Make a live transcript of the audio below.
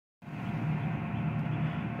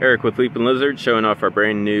Eric with Leaping Lizard, showing off our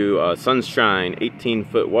brand new Sunshine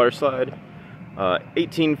 18-foot water slide.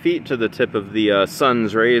 18 feet to the tip of the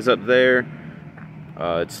sun's rays up there.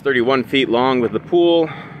 It's 31 feet long with the pool.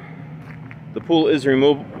 The pool is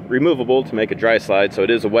removable to make a dry slide, so it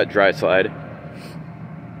is a wet dry slide.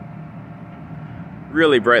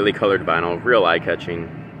 Really brightly colored vinyl, real eye-catching.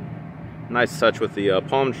 Nice touch with the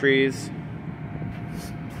palm trees.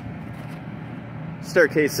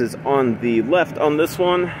 Staircase is on the left on this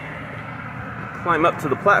one. Climb up to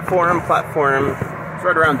the platform. Platform is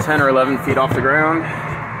right around 10 or 11 feet off the ground.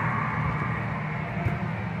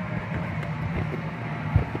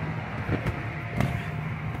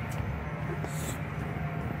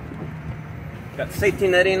 Got safety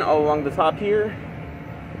netting all along the top here.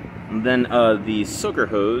 And then the soaker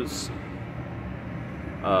hose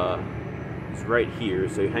is right here.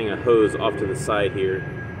 So you hang a hose off to the side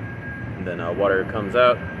here. And then water comes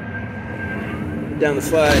out, down the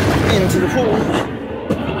slide, into the pool.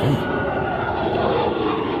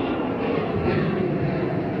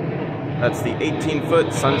 That's the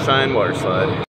 18-foot Sunshine water slide.